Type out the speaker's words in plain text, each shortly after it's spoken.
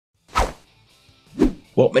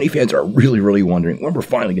Well, many fans are really wondering when we're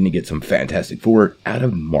finally going to get some Fantastic Four out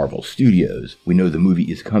of Marvel Studios. We know the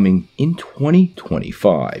movie is coming in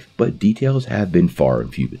 2025, but details have been far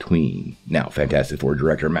and few between. Now, Fantastic Four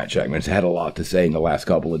director Matt Shakman has had a lot to say in the last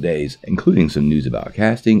couple of days, including some news about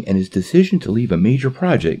casting and his decision to leave a major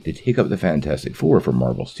project to take up the Fantastic Four for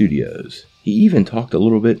Marvel Studios. He even talked a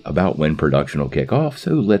little bit about when production will kick off,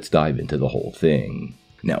 so let's dive into the whole thing.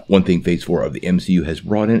 Now, one thing Phase 4 of the MCU has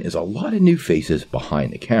brought in is a lot of new faces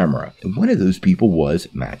behind the camera, and one of those people was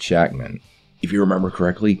Matt Shakman. If you remember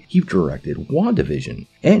correctly, he directed WandaVision,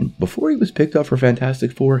 and before he was picked up for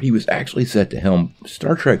Fantastic Four, he was actually set to helm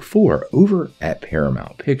Star Trek IV over at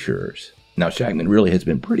Paramount Pictures. Now, Shakman really has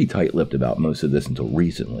been pretty tight-lipped about most of this until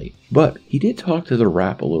recently, but he did talk to The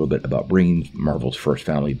Wrap a little bit about bringing Marvel's first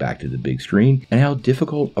family back to the big screen and how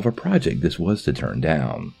difficult of a project this was to turn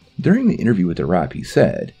down. During the interview with The Wrap, he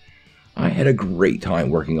said, "I had a great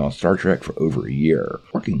time working on Star Trek for over a year,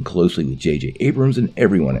 working closely with J.J. Abrams and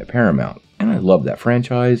everyone at Paramount, and I love that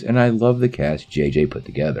franchise, and I love the cast J.J. put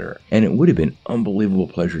together, and it would have been an unbelievable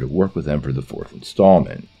pleasure to work with them for the fourth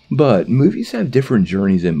installment. But movies have different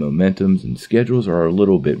journeys and momentums, and schedules are a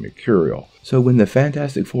little bit mercurial, so when the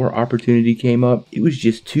Fantastic Four opportunity came up, it was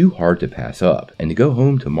just too hard to pass up, and to go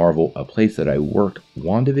home to Marvel, a place that I worked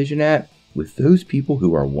WandaVision at, with those people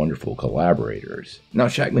who are wonderful collaborators." Now,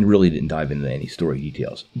 Shakman really didn't dive into any story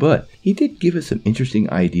details, but he did give us some interesting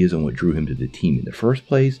ideas on what drew him to the team in the first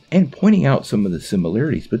place, and pointing out some of the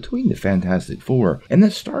similarities between the Fantastic Four and the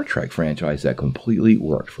Star Trek franchise that completely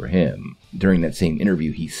worked for him. During that same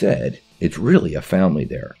interview, he said, "It's really a family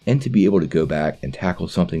there, and to be able to go back and tackle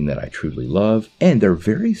something that I truly love, and they're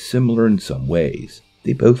very similar in some ways.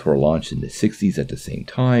 They both were launched in the 60s at the same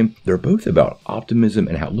time. They're both about optimism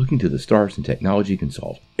and how looking to the stars and technology can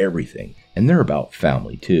solve everything. And they're about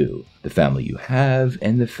family too. The family you have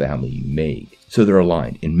and the family you make. So they're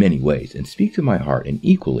aligned in many ways and speak to my heart and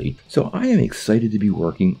equally, so I am excited to be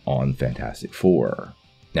working on Fantastic Four."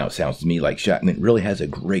 Now, it sounds to me like Shakman really has a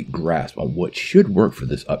great grasp on what should work for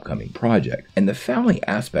this upcoming project, and the family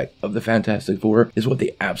aspect of the Fantastic Four is what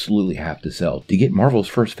they absolutely have to sell to get Marvel's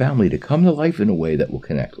first family to come to life in a way that will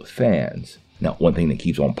connect with fans. Now, one thing that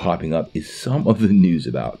keeps on popping up is some of the news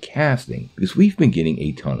about casting, because we've been getting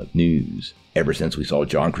a ton of news. Ever since we saw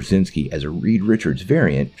John Krasinski as a Reed Richards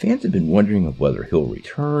variant, fans have been wondering of whether he'll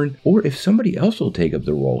return or if somebody else will take up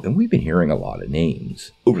the role, and we've been hearing a lot of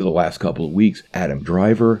names. Over the last couple of weeks, Adam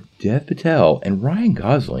Driver, Dev Patel, and Ryan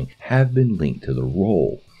Gosling have been linked to the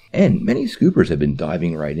role. And many scoopers have been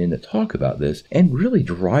diving right in to talk about this and really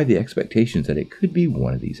drive the expectations that it could be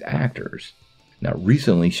one of these actors. Now,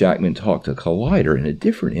 recently, Shakman talked to Collider in a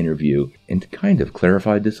different interview and kind of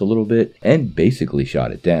clarified this a little bit and basically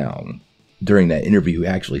shot it down. During that interview, he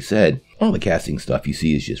actually said, "All the casting stuff you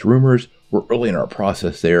see is just rumors. We're early in our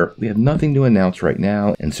process there. We have nothing to announce right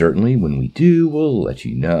now, and certainly when we do, we'll let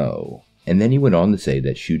you know." And then he went on to say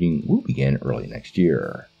that shooting will begin early next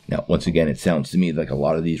year. Now, once again, it sounds to me like a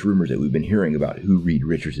lot of these rumors that we've been hearing about who Reed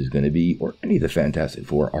Richards is going to be or any of the Fantastic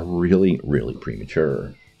Four are really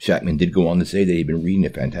premature. Shakman did go on to say that he'd been reading the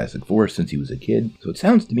Fantastic Four since he was a kid, so it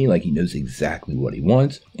sounds to me like he knows exactly what he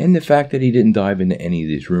wants, and the fact that he didn't dive into any of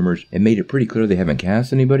these rumors and made it pretty clear they haven't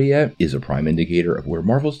cast anybody yet is a prime indicator of where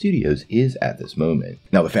Marvel Studios is at this moment.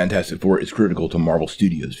 Now, the Fantastic Four is critical to Marvel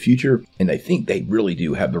Studios' future, and I think they really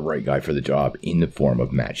do have the right guy for the job in the form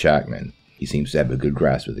of Matt Shakman. He seems to have a good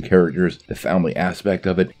grasp of the characters, the family aspect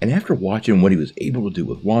of it, and after watching what he was able to do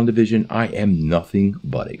with WandaVision, I am nothing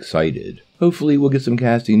but excited. Hopefully we'll get some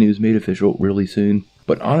casting news made official really soon,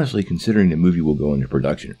 but honestly, considering the movie will go into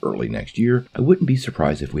production early next year, I wouldn't be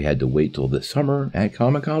surprised if we had to wait till this summer at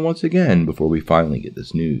Comic-Con once again before we finally get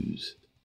this news.